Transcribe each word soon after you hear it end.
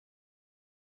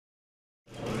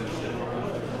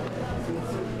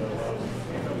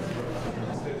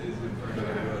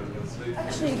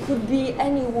actually it could be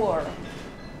any war,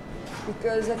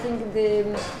 because I think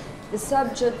the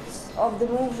subject of the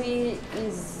movie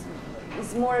is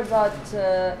more about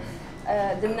the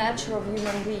nature of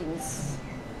human beings.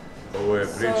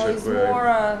 So it's more.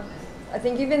 I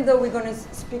think even though we're going to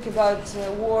speak about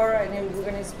war and we're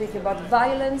going to speak about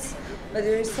violence, but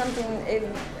there is something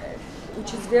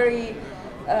which is very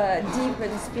deep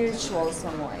and spiritual in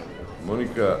some way.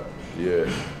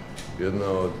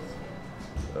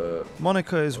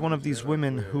 Monica is one of these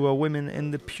women who are women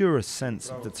in the purest sense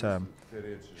of the term.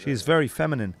 She is very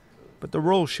feminine, but the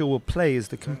role she will play is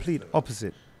the complete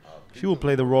opposite. She will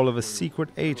play the role of a secret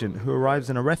agent who arrives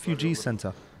in a refugee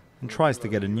center and tries to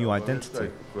get a new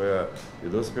identity.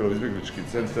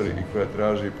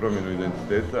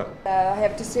 I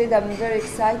have to say that I'm very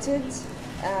excited.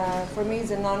 For me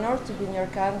it's an honor to be in your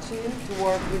country, to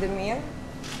work with Emir.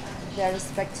 I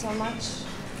respect so much.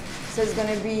 So it's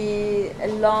going to be a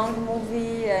long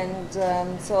movie, and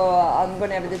so I'm going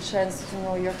to have the chance to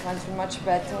know your country much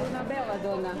better.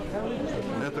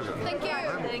 Thank you.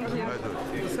 Thank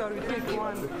you. Sorry, take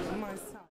one.